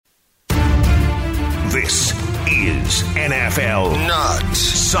This is NFL Nuts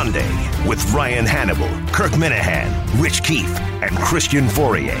Sunday with Ryan Hannibal, Kirk Minahan, Rich Keefe, and Christian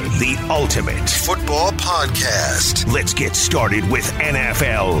Fourier, the ultimate football podcast. Let's get started with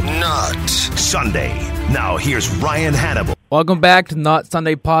NFL Nuts Sunday. Now here's Ryan Hannibal. Welcome back to the Not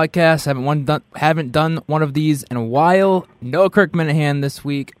Sunday podcast. Haven't done one of these in a while. No Kirk Minahan this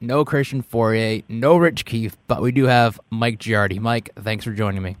week. No Christian Fourier. No Rich Keefe. But we do have Mike Giardi. Mike, thanks for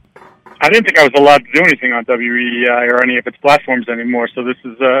joining me. I didn't think I was allowed to do anything on WEEI or any of its platforms anymore, so this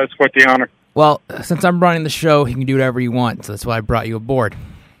is it's quite the honor. Well, since I'm running the show, he can do whatever you want, so that's why I brought you aboard.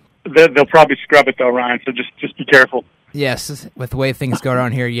 They'll probably scrub it, though, Ryan, so just be careful. Yes, with the way things go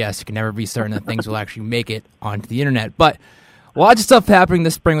around here, yes, you can never be certain that things will actually make it onto the internet. But lots of stuff happening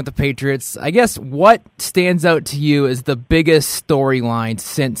this spring with the Patriots. I guess what stands out to you as the biggest storyline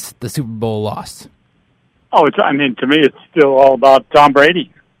since the Super Bowl loss? Oh, to me, it's still all about Tom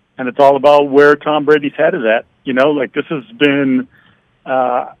Brady, and it's all about where Tom Brady's head is at. You know, like this has been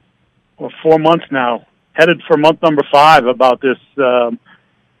 4 months now, headed for month number 5 about this sort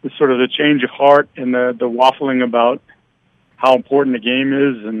of the change of heart and the waffling about how important the game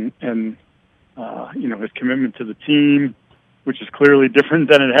is and his commitment to the team, which is clearly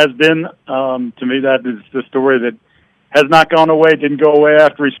different than it has been. To me, that is the story that has not gone away, didn't go away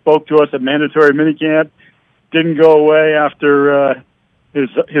after he spoke to us at mandatory minicamp, didn't go away after his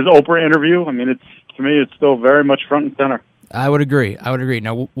Oprah interview. I mean, to me, it's still very much front and center. I would agree.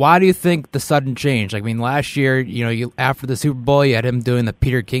 Now, why do you think the sudden change? I mean, last year, after the Super Bowl, you had him doing the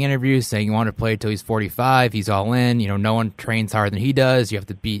Peter King interview saying you want to play until he's 45. He's all in. No one trains harder than he does. You have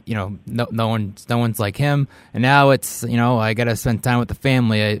to beat. No one's like him. And now it's I got to spend time with the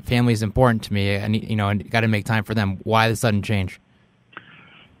family. Family is important to me. And got to make time for them. Why the sudden change?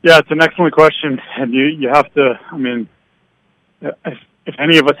 Yeah, it's an excellent question, and you have to. I mean, if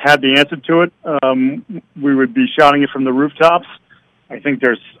any of us had the answer to it, we would be shouting it from the rooftops. I think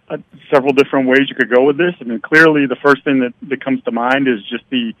there's several different ways you could go with this. I mean, clearly the first thing that comes to mind is just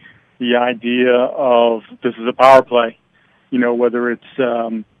the idea of this is a power play. Whether it's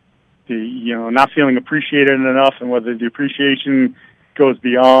not feeling appreciated enough, and whether the appreciation goes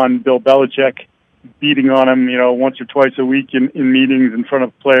beyond Bill Belichick beating on him, once or twice a week in meetings in front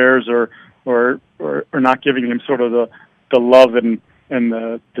of players, or not giving him sort of the love and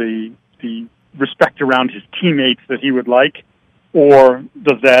the respect around his teammates that he would like, or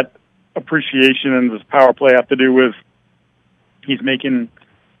does that appreciation and this power play have to do with he's making,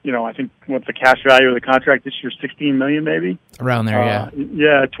 I think what's the cash value of the contract this year, $16 million maybe? Around there, yeah.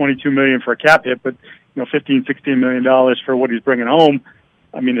 Yeah, $22 million for a cap hit, but $15, $16 million for what he's bringing home.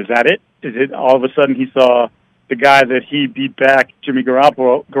 I mean, is that it? Is it all of a sudden he saw the guy that he beat back, Jimmy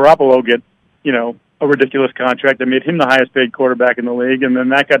Garoppolo, get, a ridiculous contract that made him the highest paid quarterback in the league, and then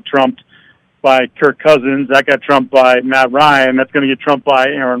that got trumped by Kirk Cousins, that got trumped by Matt Ryan, that's going to get trumped by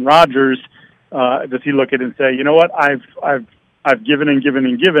Aaron Rodgers. Does he look at it and say, you know what, I've given and given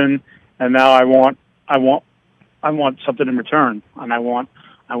and given, and now I want something in return, and I want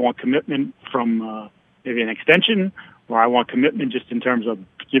commitment from maybe an extension, or I want commitment just in terms of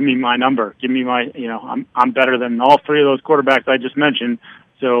give me my number, give me my, I'm better than all 3 of those quarterbacks I just mentioned.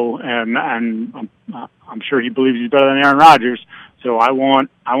 So, and I'm sure he believes he's better than Aaron Rodgers. So I want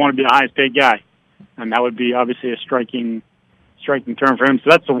to be the highest paid guy, and that would be obviously a striking term for him.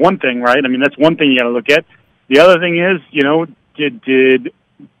 So that's the one thing, right? I mean, that's one thing you got to look at. The other thing is, did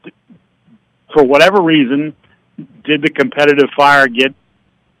for whatever reason, did the competitive fire get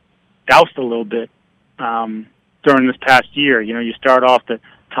doused a little bit during this past year? You start off the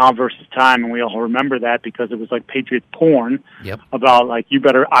Tom versus time, and we all remember that because it was like Patriots porn. Yep. About like,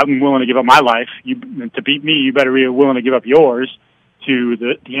 I'm willing to give up my life. To beat me, you better be willing to give up yours. To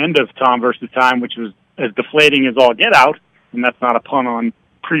the end of Tom versus time, which was as deflating as all get out, and that's not a pun on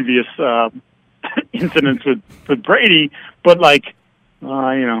previous incidents with Brady, but like,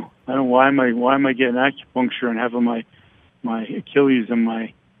 I don't know why am I getting acupuncture and having my Achilles and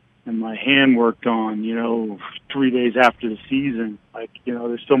my hand worked on, 3 days after the season. Like,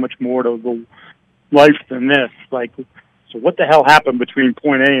 there's so much more to the life than this. Like, so what the hell happened between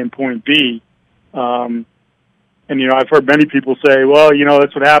point A and point B? And, I've heard many people say, well,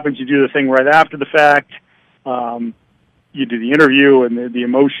 that's what happens. You do the thing right after the fact. You do the interview and the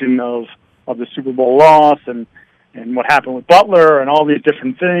emotion of the Super Bowl loss and what happened with Butler and all these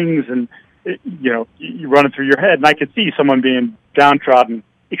different things. And, you run it through your head. And I could see someone being downtrodden,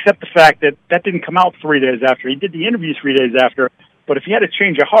 except the fact that didn't come out 3 days after. He did the interview 3 days after. But if he had a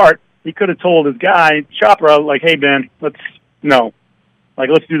change of heart, he could have told his guy, Chopra, like, hey, man, let's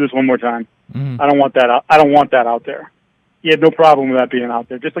do this one more time. I don't want that out there. He had no problem with that being out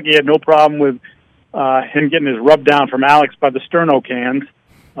there. Just like he had no problem with him getting his rub down from Alex by the Sterno cans.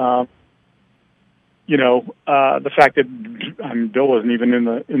 The fact that Bill wasn't even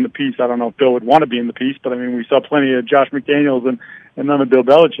in the piece. I don't know if Bill would want to be in the piece, but I mean, we saw plenty of Josh McDaniels and none of Bill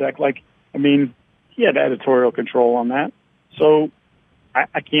Belichick. He had editorial control on that. So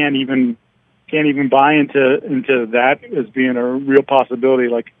I can't even buy into that as being a real possibility.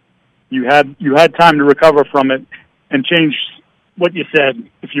 Like, you had time to recover from it and change what you said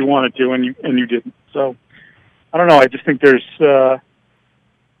if you wanted to, and you didn't. So I don't know. I just think there's there's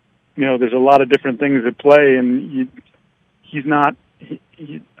a lot of different things at play, and he's not.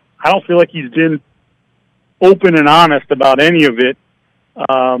 I don't feel like he's been open and honest about any of it.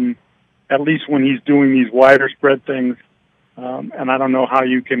 At least when he's doing these wider spread things. And I don't know how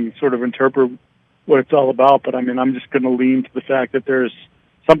you can sort of interpret what it's all about, but I mean, I'm just going to lean to the fact that there's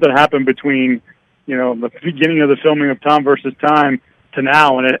something happened between, the beginning of the filming of Tom versus Time to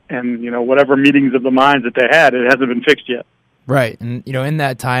now, and whatever meetings of the minds that they had, it hasn't been fixed yet. Right. And, in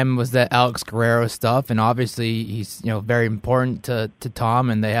that time was that Alex Guerrero stuff, and obviously he's, very important to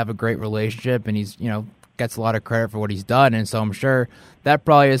Tom, and they have a great relationship, and he's, gets a lot of credit for what he's done, and so I'm sure that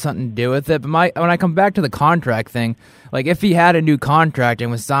probably has something to do with it. But when I come back to the contract thing, like, if he had a new contract and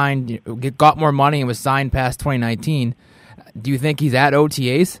was signed, got more money and was signed past 2019, do you think he's at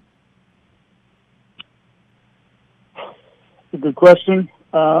OTAs? A good question.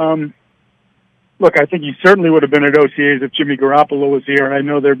 Look, I think he certainly would have been at OTAs if Jimmy Garoppolo was here, and I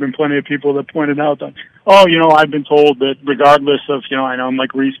know there have been plenty of people that pointed out that, I've been told that regardless of, I know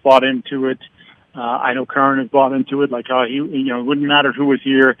Mike Reese bought into it, I know Kern has bought into it, it wouldn't matter who was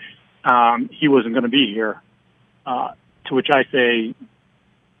here, he wasn't going to be here. To which I say,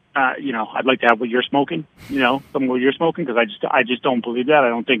 I'd like to have what you're smoking, some of what you're smoking, because I just don't believe that. I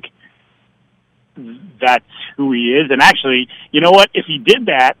don't think that's who he is. And actually, you know what? If he did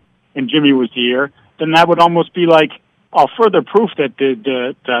that and Jimmy was here, then that would almost be like further proof that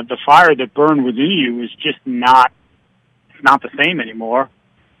the fire that burned within you is just not the same anymore.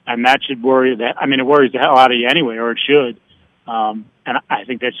 And that should worry that. I mean, it worries the hell out of you anyway, or it should. And I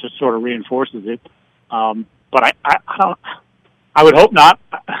think that just sort of reinforces it. But I would hope not.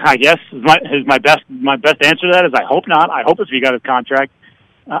 I guess is my best answer to that is I hope not. I hope if he got his contract,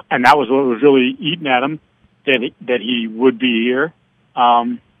 and that was what was really eating at him, that he would be here.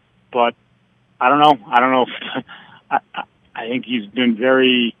 But I don't know. I don't know. I think he's been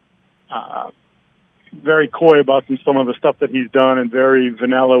very coy about some of the stuff that he's done, and very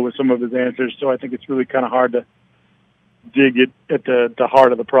vanilla with some of his answers. So I think it's really kind of hard to dig it at the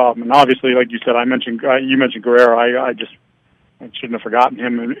heart of the problem. And obviously, like you said, you mentioned Guerrero. I shouldn't have forgotten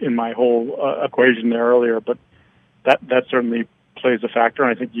him in my whole equation there earlier. But that certainly plays a factor.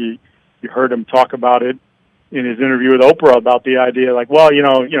 And I think you heard him talk about it in his interview with Oprah about the idea, like, well,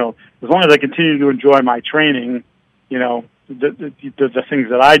 as long as I continue to enjoy my training, the things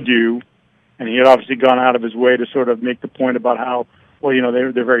that I do. And he had obviously gone out of his way to sort of make the point about how, well,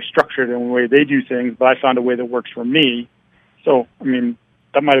 they're very structured in the way they do things, but I found a way that works for me. So, I mean,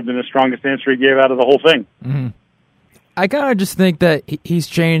 that might have been the strongest answer he gave out of the whole thing. Mm-hmm. I kind of just think that he's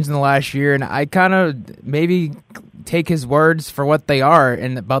changed in the last year, and I kind of maybe take his words for what they are,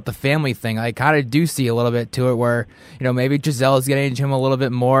 and about the family thing. I kind of do see a little bit to it where, maybe Gisele's getting into him a little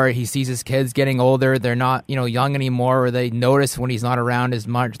bit more. He sees his kids getting older. They're not, young anymore, or they notice when he's not around as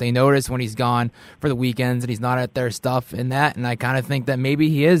much. They notice when he's gone for the weekends and he's not at their stuff and that. And I kind of think that maybe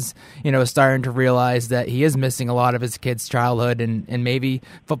he is, starting to realize that he is missing a lot of his kids' childhood, and maybe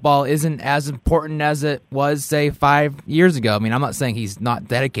football isn't as important as it was, say, 5 years ago. I mean, I'm not saying he's not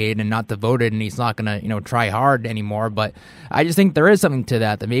dedicated and not devoted and he's not going to, try hard anymore. But I just think there is something to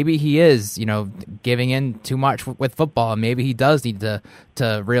that maybe he is, giving in too much with football, and maybe he does need to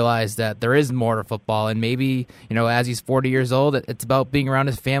realize that there is more to football, and maybe, as he's 40 years old, it's about being around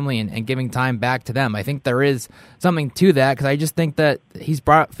his family and giving time back to them. I think there is something to that, because I just think that he's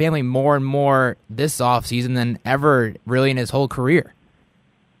brought family more and more this offseason than ever really in his whole career.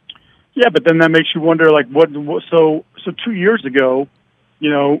 Yeah, but then that makes you wonder, like, what so 2 years ago,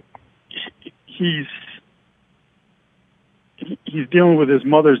 he's dealing with his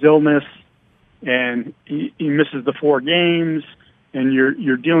mother's illness, and he misses the 4 games, and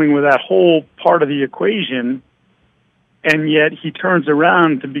you're dealing with that whole part of the equation, and yet he turns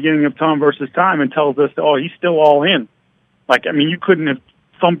around at the beginning of Tom versus Time and tells us, he's still all in. Like, I mean, you couldn't have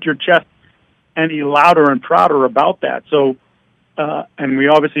thumped your chest any louder and prouder about that. So, and we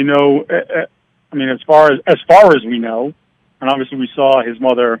obviously know, as far as we know, and obviously we saw his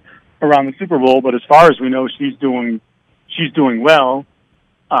mother around the Super Bowl, but as far as we know, she's doing well.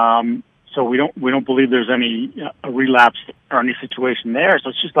 So we don't believe there's any a relapse or any situation there. So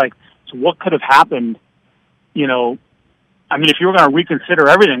it's just like, so what could have happened? You know, I mean, if you were going to reconsider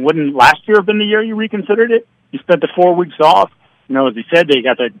everything, wouldn't last year have been the year you reconsidered it? You spent the 4 weeks off. You know, as he said, they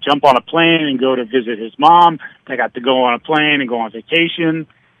got to jump on a plane and go to visit his mom. They got to go on a plane and go on vacation.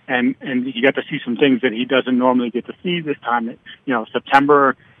 And you got to see some things that he doesn't normally get to see this time. You know,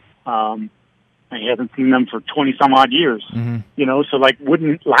 September, and he hasn't seen them for 20-some-odd years. Mm-hmm. You know, so, like,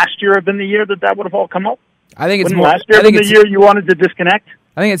 wouldn't last year have been the year that would have all come up? I think it's wouldn't more, last year have been the year you wanted to disconnect?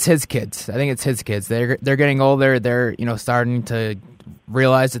 I think it's his kids. They're getting older. They're, you know, starting to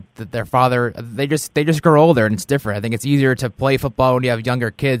realize that their father, they just grow older, and it's different. I think it's easier to play football when you have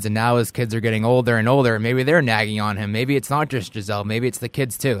younger kids, and now his kids are getting older and older, and maybe they're nagging on him. Maybe it's not just Giselle. Maybe it's the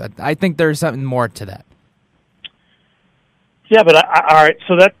kids too. I think there's something more to that. Yeah, but all right,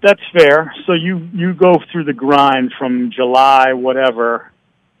 so that's fair. So you go through the grind from July, whatever,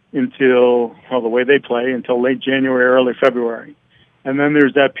 until, well, the way they play, until late January, early February. And then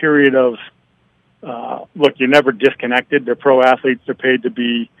there's that period of, look, you're never disconnected. They're pro athletes. They're paid to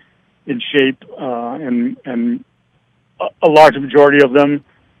be in shape, and a large majority of them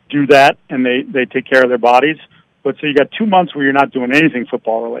do that, and they take care of their bodies. But so you got 2 months where you're not doing anything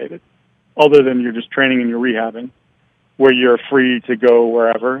football related, other than you're just training and you're rehabbing, where you're free to go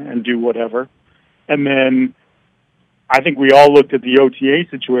wherever and do whatever. And then I think we all looked at the OTA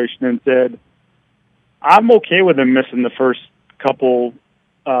situation and said, I'm okay with him missing the first couple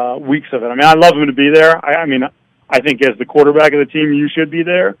weeks of it. I mean, I love him to be there. I mean, I think as the quarterback of the team, you should be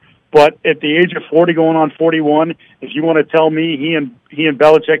there. But at the age of 40, going on 41, if you want to tell me he and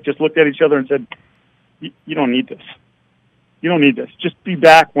Belichick just looked at each other and said, you don't need this. You don't need this. Just be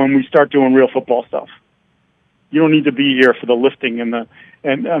back when we start doing real football stuff. You don't need to be here for the lifting and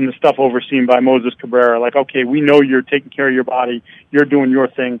the stuff overseen by Moses Cabrera. Like, okay, we know you're taking care of your body. You're doing your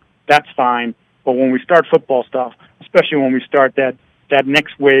thing. That's fine. But when we start football stuff, especially when we start that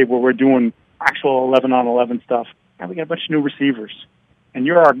next wave where we're doing actual 11-on-11 stuff, and we got a bunch of new receivers, and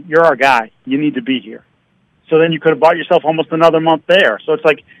you're our guy. You need to be here. So then you could have bought yourself almost another month there. So it's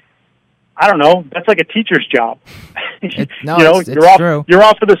like, I don't know. That's like a teacher's job. It's true. You're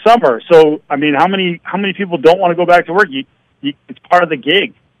off for the summer. So I mean, how many people don't want to go back to work? It's part of the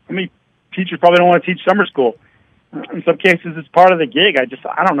gig. How many teachers probably don't want to teach summer school? In some cases, it's part of the gig.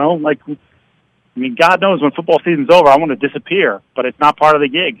 I don't know. Like, I mean, God knows when football season's over, I want to disappear, but it's not part of the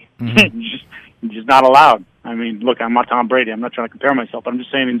gig. Mm-hmm. You're just not allowed. I mean, look, I'm not Tom Brady. I'm not trying to compare myself. I'm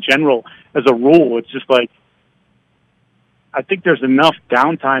just saying in general, as a rule, it's just like, I think there's enough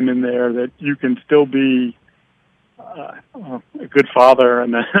downtime in there that you can still be a good father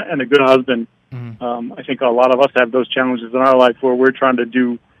and a good husband. Mm-hmm. I think a lot of us have those challenges in our life where we're trying to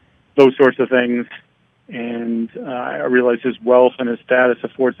do those sorts of things, and I realize his wealth and his status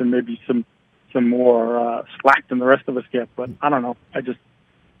affords him maybe some more slack than the rest of us get. But I don't know.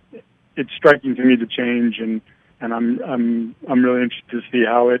 It's striking to me the change, and I'm really interested to see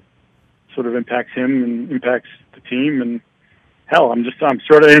how it sort of impacts him and impacts the team. And hell, I'm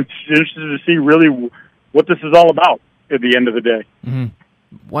sort of interested to see really what this is all about at the end of the day. Mm-hmm.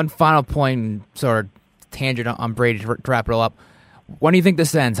 One final point, sort of tangent on Brady to wrap it all up. When do you think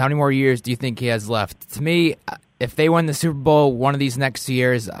this ends? How many more years do you think he has left? To me, if they win the Super Bowl one of these next 2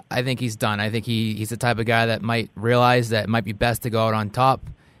 years, I think he's done. I think he's the type of guy that might realize that it might be best to go out on top.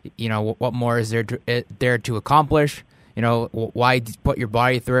 You know, what more is there to accomplish? You know, why put your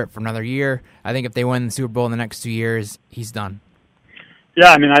body through it for another year? I think if they win the Super Bowl in the next 2 years, he's done.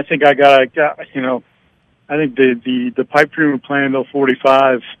 Yeah, I mean, I think I think the pipe dream of playing until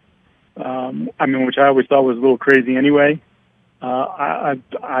 45, I mean, which I always thought was a little crazy anyway.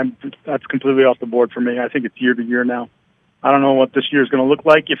 That's completely off the board for me. I think it's year to year now. I don't know what this year is going to look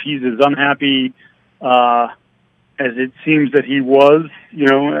like. If he's as unhappy as it seems that he was, you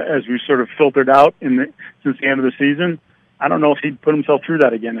know, as we sort of filtered out since the end of the season, I don't know if he'd put himself through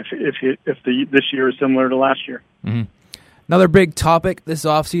that again if this year is similar to last year. Mm-hmm. Another big topic this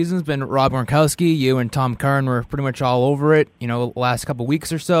offseason has been Rob Gronkowski. You and Tom Curran were pretty much all over it, you know, last couple of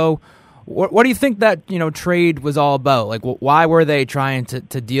weeks or so. What do you think that, you know, trade was all about? Like, why were they trying to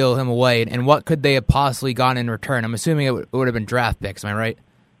deal him away, and what could they have possibly gotten in return? I'm assuming it would have been draft picks. Am I right?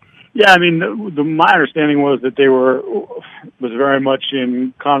 Yeah, I mean, my understanding was that they was very much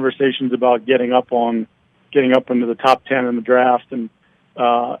in conversations about getting up into the top 10 in the draft, and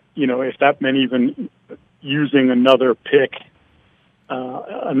you know, if that meant even using another pick,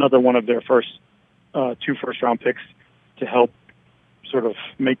 another one of their first 2 first-round picks to help sort of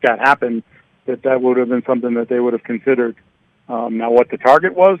make that happen, that would have been something that they would have considered. Now, what the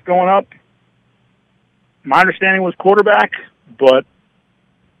target was going up, my understanding was quarterback, but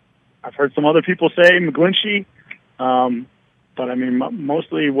I've heard some other people say McGlinchey, but I mean,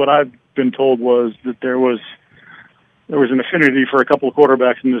 mostly what I've been told was that there was an affinity for a couple of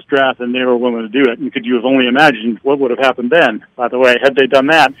quarterbacks in this draft, and they were willing to do it. And could you have only imagined what would have happened then? By the way, had they done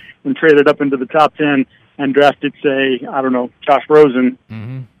that and traded up into the top 10 and drafted, say, I don't know, Josh Rosen,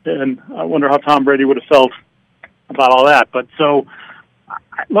 and I wonder how Tom Brady would have felt about all that. But so,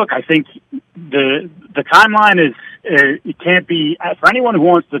 look, I think the timeline is it can't be for anyone who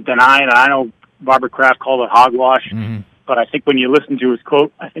wants to deny it. I know Robert Kraft called it hogwash. But I think when you listen to his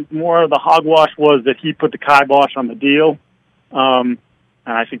quote, I think more of the hogwash was that he put the kibosh on the deal. And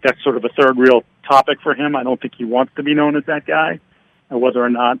I think that's sort of a third real topic for him. I don't think he wants to be known as that guy. And whether or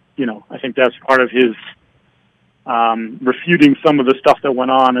not, I think that's part of his refuting some of the stuff that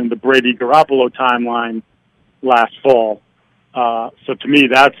went on in the Brady-Garoppolo timeline last fall. So to me,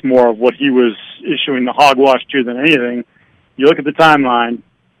 that's more of what he was issuing the hogwash to than anything. You look at the timeline,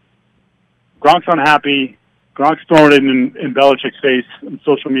 Gronk's unhappy. Gronk's thrown it in Belichick's face on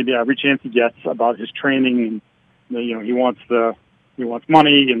social media every chance he gets about his training, and he wants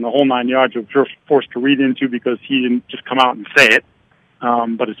money and the whole 9 yards, which we're forced to read into because he didn't just come out and say it.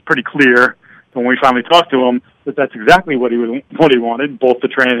 But it's pretty clear when we finally talked to him that that's exactly what he wanted, both the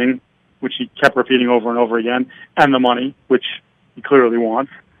training, which he kept repeating over and over again, and the money, which he clearly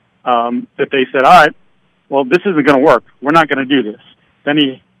wants. That they said, all right, well, this isn't going to work. We're not going to do this. Then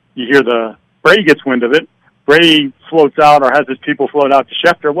you hear Brady gets wind of it. Brady floats out or has his people float out to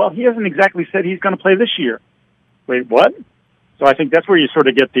Schefter. Well, he hasn't exactly said he's going to play this year. Wait, what? So I think that's where you sort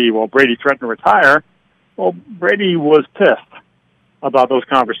of get Brady threatened to retire. Well, Brady was pissed about those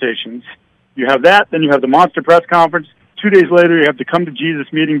conversations. You have that, then you have the monster press conference. 2 days later, you have the come to Jesus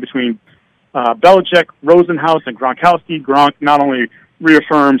meeting between Belichick, Rosenhaus, and Gronkowski. Gronk not only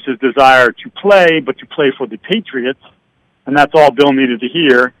reaffirms his desire to play, but to play for the Patriots, and that's all Bill needed to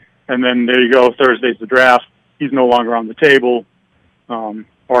hear. And then there you go, Thursday's the draft. He's no longer on the table,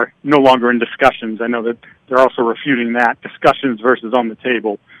 or no longer in discussions. I know that they're also refuting that, discussions versus on the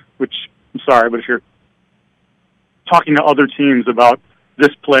table, which, I'm sorry, but if you're talking to other teams about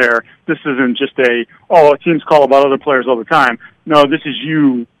this player, this isn't just teams call about other players all the time. No, this is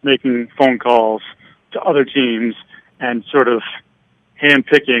you making phone calls to other teams and sort of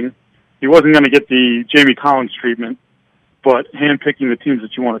hand-picking. He wasn't going to get the Jamie Collins treatment, but hand-picking the teams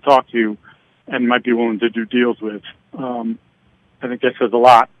that you want to talk to and might be willing to do deals with. I think that says a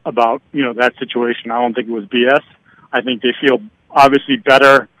lot about, that situation. I don't think it was BS. I think they feel obviously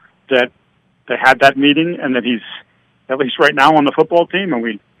better that they had that meeting and that he's, at least right now, on the football team.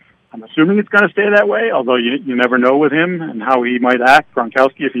 And I'm assuming it's going to stay that way, although you never know with him and how he might act,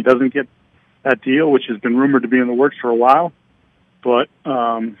 Gronkowski, if he doesn't get that deal, which has been rumored to be in the works for a while. But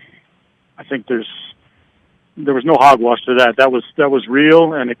I think there was no hogwash to that. That was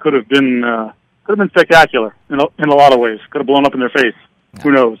real, and it could have been spectacular in a lot of ways. Could have blown up in their face. Yeah.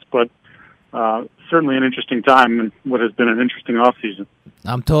 Who knows? But certainly an interesting time and what has been an interesting offseason.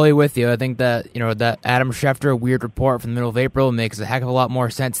 I'm totally with you. I think that that Adam Schefter weird report from the middle of April makes a heck of a lot more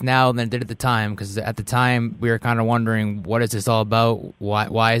sense now than it did at the time, because at the time we were kind of wondering, what is this all about?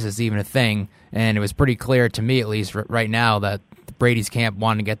 Why is this even a thing? And it was pretty clear to me, at least right now, that Brady's camp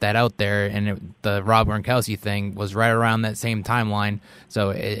wanted to get that out there, and the Rob Gronkowski thing was right around that same timeline, so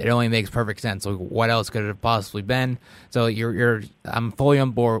it only makes perfect sense. So what else could it have possibly been? So I'm fully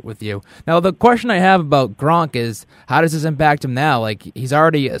on board with you. Now, the question I have about Gronk is, how does this impact him now? Like, he's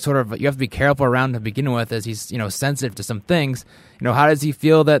already sort of, you have to be careful around to begin with, as he's sensitive to some things. How does he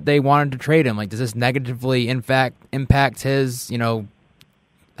feel that they wanted to trade him? Like, does this negatively impact his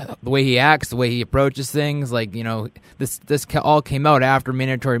the way he acts, the way he approaches things? Like, this all came out after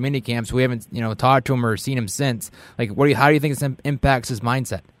mandatory minicamps. We haven't, talked to him or seen him since. Like, how do you think this impacts his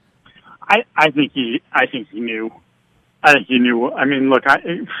mindset? I think he knew. I think he knew. I mean, look,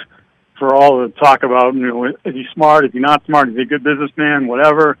 for all the talk about, is he smart? Is he not smart? Is he a good businessman?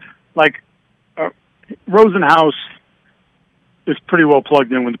 Whatever. Like, Rosenhaus is pretty well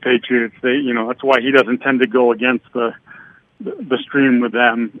plugged in with the Patriots. That's why he doesn't tend to go against the stream with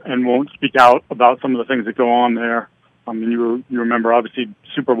them and won't speak out about some of the things that go on there. I mean, you remember, obviously,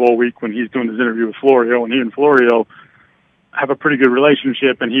 Super Bowl week when he's doing his interview with Florio, and he and Florio have a pretty good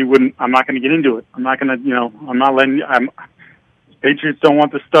relationship, and I'm not going to get into it. I'm not going to, I'm not letting, Patriots don't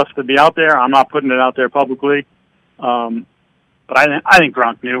want this stuff to be out there. I'm not putting it out there publicly. But I think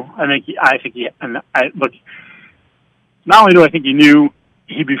Gronk knew. Look, not only do I think he knew,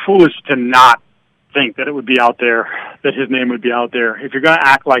 he'd be foolish to not think that it would be out there, that his name would be out there. If you're going to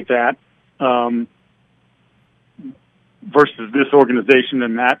act like that, versus this organization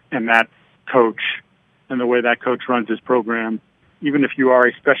and that coach and the way that coach runs his program, even if you are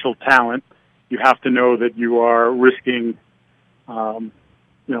a special talent, you have to know that you are risking,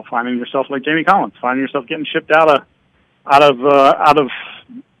 finding yourself like Jamie Collins, finding yourself getting shipped out of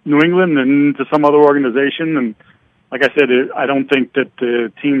New England and to some other organization. And like I said, I don't think that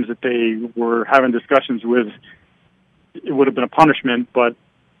the teams that they were having discussions with, it would have been a punishment, but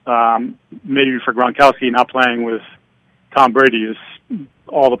maybe for Gronkowski not playing with Tom Brady is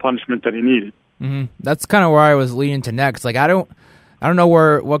all the punishment that he needed. Mm-hmm. That's kind of where I was leading to next. Like, I don't know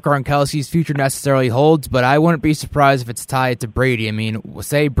what Gronkowski's future necessarily holds, but I wouldn't be surprised if it's tied to Brady. I mean,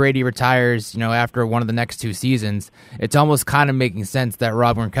 say Brady retires, after one of the next 2 seasons, it's almost kind of making sense that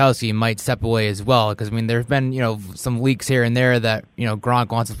Rob Gronkowski might step away as well. Because, I mean, there's been, some leaks here and there that,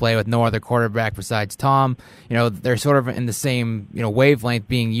 Gronk wants to play with no other quarterback besides Tom. They're sort of in the same, wavelength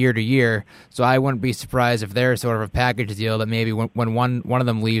being year to year. So I wouldn't be surprised if they're sort of a package deal that maybe when one of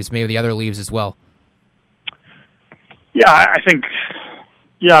them leaves, maybe the other leaves as well. Yeah, I think.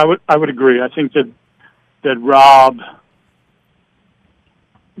 Yeah, I would agree. I think that Rob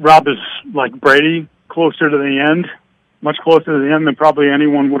is like Brady, closer to the end, much closer to the end than probably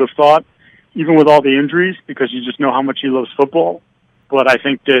anyone would have thought, even with all the injuries, because you just know how much he loves football. But I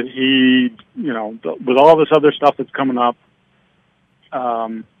think that he, with all this other stuff that's coming up,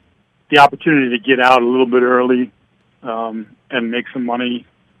 the opportunity to get out a little bit early and make some money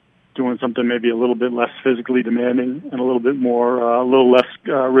doing something maybe a little bit less physically demanding and a little bit more, a little less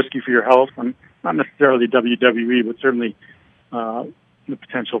risky for your health, and not necessarily WWE, but certainly the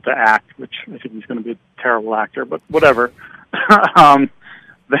potential to act, which I think he's going to be a terrible actor, but whatever.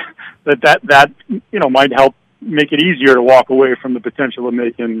 that might help make it easier to walk away from the potential of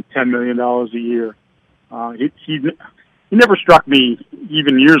making $10 million a year. He never struck me,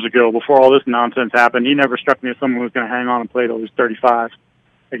 even years ago, before all this nonsense happened, he never struck me as someone who was going to hang on and play till he was 35.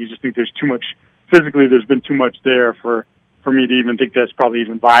 I just think there's too much, physically there's been too much there for me to even think that's probably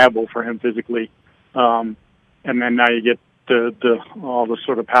even viable for him physically. And then now you get all the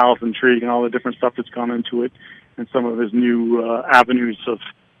sort of palace intrigue and all the different stuff that's gone into it and some of his new avenues of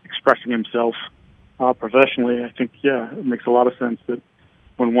expressing himself professionally. I think, it makes a lot of sense that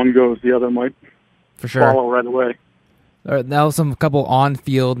when one goes, the other might follow right away. Now a couple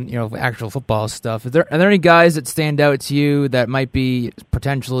on-field, actual football stuff. Are there any guys that stand out to you that might be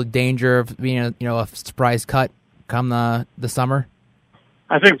potential danger of being a surprise cut come the summer?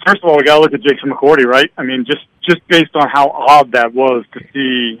 I think first of all we got to look at Jason McCourty, right? I mean, just based on how odd that was to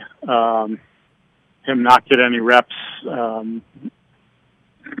see him not get any reps,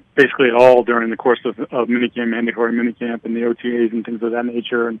 basically at all during the course of minicamp, mandatory minicamp, and the OTAs and things of that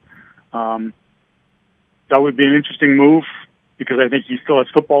nature, and that would be an interesting move because I think he still has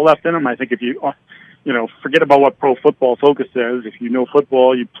football left in him. I think if you forget about what Pro Football Focus says. If you know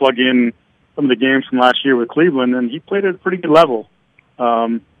football, you plug in some of the games from last year with Cleveland, and he played at a pretty good level.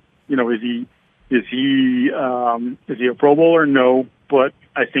 Is he a Pro Bowler? No, but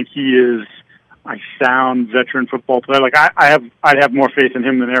I think he is a sound veteran football player. Like I'd have more faith in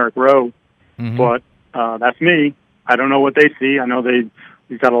him than Eric Rowe, but that's me. I don't know what they see. I know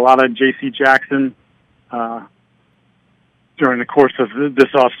we've got a lot of J.C. Jackson during the course of this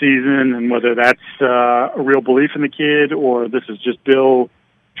offseason, and whether that's a real belief in the kid or this is just Bill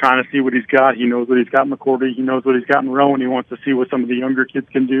trying to see what he's got. He knows what he's got in McCourty. He knows what he's got in Rowe, and he wants to see what some of the younger kids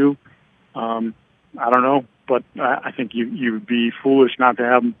can do. I don't know, but I think you'd be foolish not to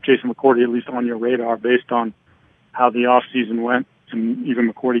have Jason McCourty at least on your radar based on how the offseason went, and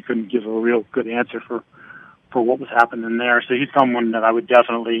even McCourty couldn't give a real good answer for what was happening there. So he's someone that I would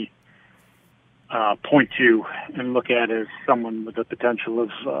definitely point to and look at as someone with the potential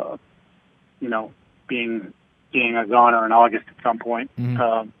of, being a goner in August at some point.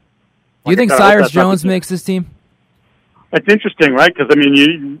 Do you think Cyrus Jones makes this team? It's interesting, right? Because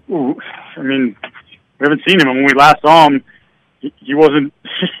we haven't seen him, and when we last saw him, he wasn't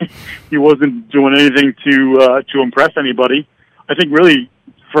he wasn't doing anything to impress anybody. I think really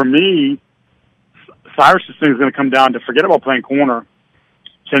for me, Cyrus's thing is going to come down to forget about playing corner.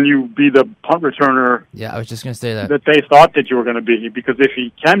 Can you be the punt returner? Yeah, I was just going to say that they thought that you were going to be, because if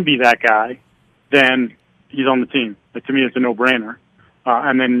he can be that guy, then he's on the team. But to me, it's a no-brainer.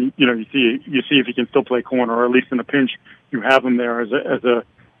 And then you see if he can still play corner, or at least in a pinch, you have him there as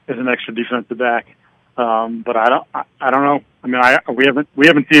an extra defensive back. But I don't know. I mean, we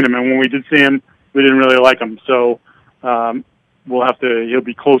haven't seen him, and when we did see him, we didn't really like him. So he'll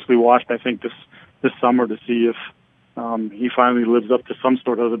be closely watched, I think, this summer to see if he finally lives up to some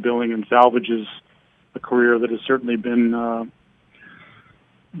sort of the billing and salvages a career that has certainly been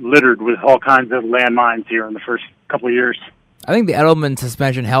littered with all kinds of landmines here in the first couple of years. I think the Edelman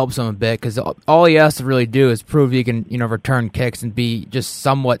suspension helps him a bit because all he has to really do is prove he can, return kicks and be just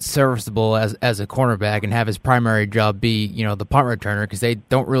somewhat serviceable as a cornerback and have his primary job be, the punt returner because they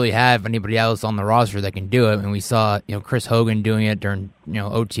don't really have anybody else on the roster that can do it. And we saw, Chris Hogan doing it during,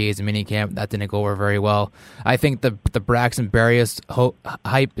 OTAs and minicamp. That didn't go over very well. I think the Braxton Berrios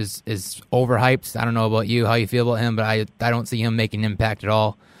hype is overhyped. I don't know about you, how you feel about him, but I don't see him making an impact at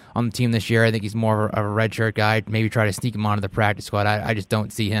all on the team this year. I think he's more of a redshirt guy. Maybe try to sneak him onto the practice squad. I just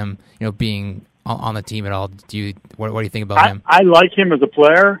don't see him, being on the team at all. What do you think about him? I like him as a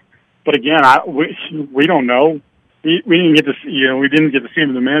player, but again, we don't know. We didn't get to see, we didn't get to see him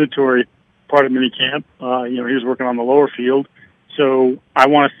in the mandatory part of minicamp. He was working on the lower field, so I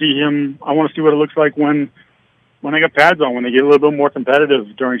want to see him. I want to see what it looks like when they get pads on, when they get a little bit more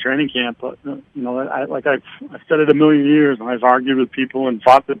competitive during training camp. But, I've said it a million years, and I've argued with people and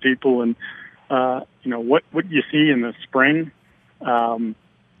fought with people, and, what you see in the spring,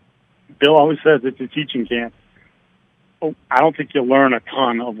 Bill always says it's a teaching camp. I don't think you'll learn a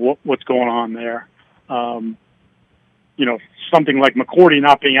ton of what's going on there. Something like McCourty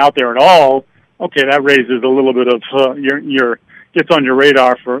not being out there at all, okay, that raises a little bit of, gets on your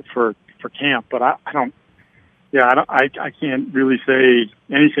radar for camp, but I can't really say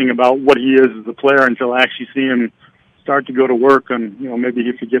anything about what he is as a player until I actually see him start to go to work. And, maybe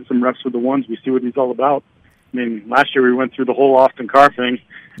if he gets some reps with the ones, we see what he's all about. I mean, last year we went through the whole Austin Carr thing.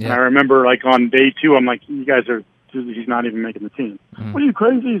 Yeah. And I remember, on day 2, I'm like, you guys he's not even making the team. Mm. What are you,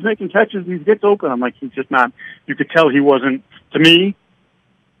 crazy? He's making catches. He gets open. I'm like, he's just not. You could tell he wasn't, to me,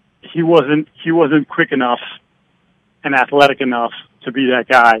 he wasn't quick enough and athletic enough to be that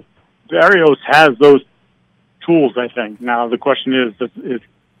guy. Berrios has those tools, I think. Now the question is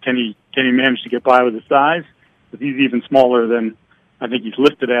can he manage to get by with his size? Because he's even smaller than I think he's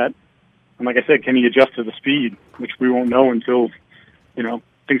listed at. And like I said, can he adjust to the speed, which we won't know until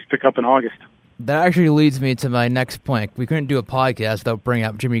things pick up in August. That actually leads me to my next point. We couldn't do a podcast without bringing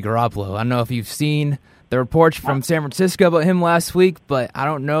up Jimmy Garoppolo. I don't know if you've seen the reports from San Francisco about him last week, but I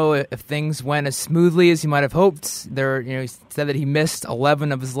don't know if things went as smoothly as he might have hoped. He said that he missed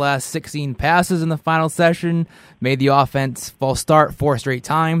 11 of his last 16 passes in the final session, made the offense false start 4 straight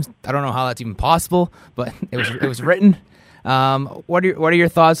times. I don't know how that's even possible, but it was written. What are your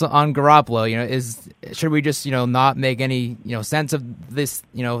thoughts on Garoppolo? Should we just not make any sense of this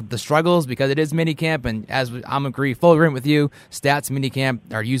the struggles because it is minicamp, and as I'm full agreement with you, stats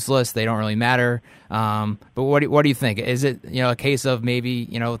minicamp are useless, they don't really matter. But what do you think? Is it a case of maybe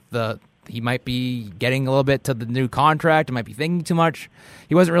he might be getting a little bit to the new contract, he might be thinking too much?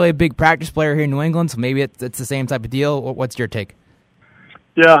 He wasn't really a big practice player here in New England, so maybe it's the same type of deal. What's your take?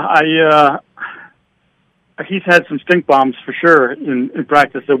 Yeah, he's had some stink bombs for sure in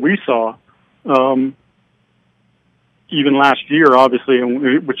practice that we saw. Even last year, obviously,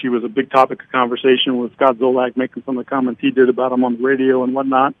 which he was a big topic of conversation with Scott Zolak making some of the comments he did about him on the radio and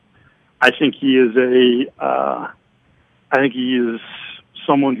whatnot. I think he is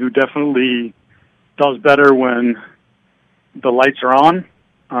someone who definitely does better when the lights are on.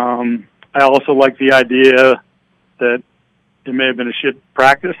 I also like the idea that it may have been a shit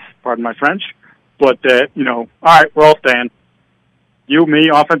practice, pardon my French, but that, all right, we're all staying. You, me,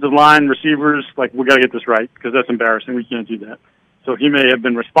 offensive line, receivers, we got to get this right because that's embarrassing. We can't do that. So he may have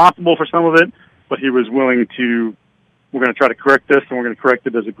been responsible for some of it, but he was willing to, we're going to try to correct this, and we're going to correct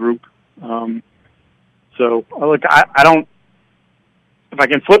it as a group. I don't, if I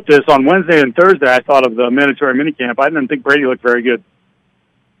can flip this, on Wednesday and Thursday, I thought of the mandatory minicamp. I didn't think Brady looked very good.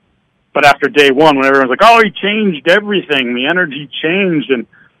 But after day 1, when everyone's like, oh, he changed everything, the energy changed, and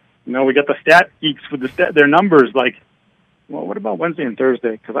we got the stat geeks with their numbers. Well, what about Wednesday and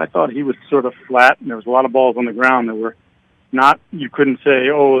Thursday? Because I thought he was sort of flat, and there was a lot of balls on the ground that were not. You couldn't say,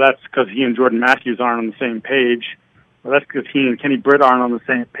 "Oh, that's because he and Jordan Matthews aren't on the same page," or that's because he and Kenny Britt aren't on the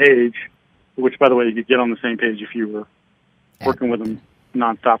same page. Which, by the way, you could get on the same page if you were working with him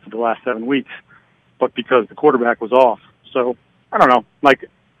nonstop for the last 7 weeks, but because the quarterback was off. So I don't know.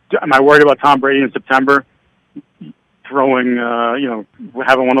 Am I worried about Tom Brady in September? Throwing,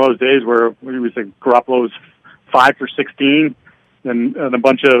 having one of those days where he was Garoppolo's 5 for 16 and a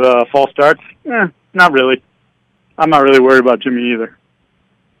bunch of false starts? Not really. I'm not really worried about Jimmy either.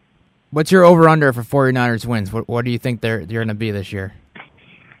 What's your over-under for 49ers wins? What do you think they're going to be this year?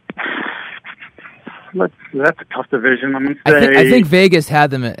 That's a tough division. I'm going to say. I think Vegas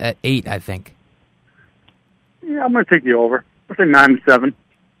had them at 8. I think. Yeah, I'm going to take the over. I'll say 9-7.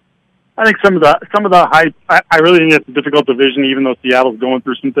 I think some of the hype. I really think it's a difficult division, even though Seattle's going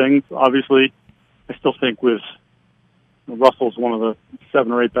through some things. Obviously, I still think with Russell's one of the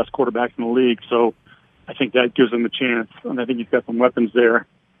 7 or 8 best quarterbacks in the league. So I think that gives him a chance, and I think he's got some weapons there.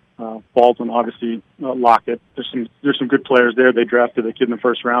 Baldwin, obviously, Lockett. There's some good players there. They drafted a kid in the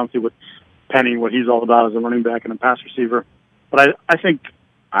first round. See what Penny, what he's all about as a running back and a pass receiver. But I think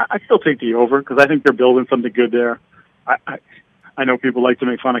I still take the over because I think they're building something good there. I know people like to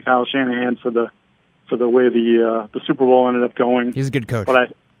make fun of Kyle Shanahan for the way the Super Bowl ended up going. He's a good coach.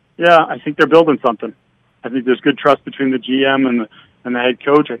 But I think they're building something. I think there's good trust between the GM and the head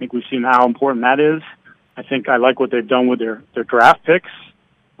coach. I think we've seen how important that is. I think I like what they've done with their draft picks.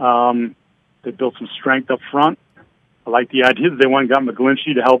 They built some strength up front. I like the idea that they went and got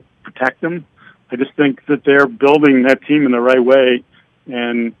McGlinchey to help protect them. I just think that they're building that team in the right way,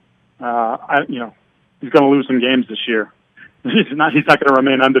 and he's going to lose some games this year. He's not going to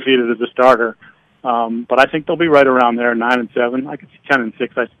remain undefeated as a starter, but I think they'll be right around there, 9-7. I could see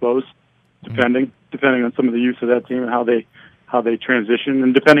 10-6, I suppose, depending on some of the use of that team and how they transition,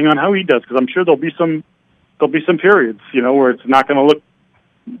 and depending on how he does, because I'm sure there'll be some periods, where it's not going to look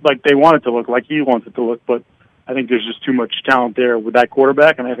like they want it to look, like he wants it to look, but I think there's just too much talent there with that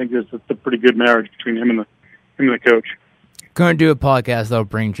quarterback, and I think there's a pretty good marriage between him and the coach. Couldn't do a podcast though.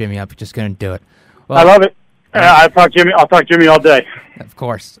 Bring Jimmy up. Just couldn't do it. Well, I love it. I'll talk Jimmy all day. Of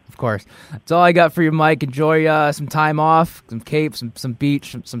course. That's all I got for you, Mike. Enjoy some time off, some Cape, some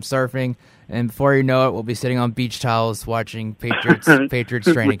beach, some surfing, and before you know it, we'll be sitting on beach towels watching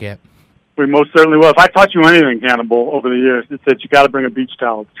Patriots training camp. We most certainly will. If I taught you anything, Hannibal, over the years, it's that you got to bring a beach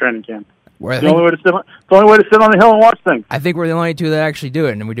towel to training camp. It's the only way to sit on the hill and watch things. I think we're the only two that actually do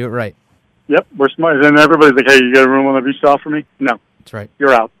it, and we do it right. Yep, we're smart. And everybody's like, hey, you got a room on the beach towel for me? No. That's right.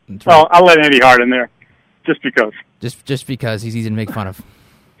 You're out. That's right. Well, I'll let Andy Hart in there, just because. Just because he's easy to make fun of.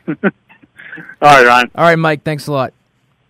 All right, Ryan. All right, Mike, thanks a lot.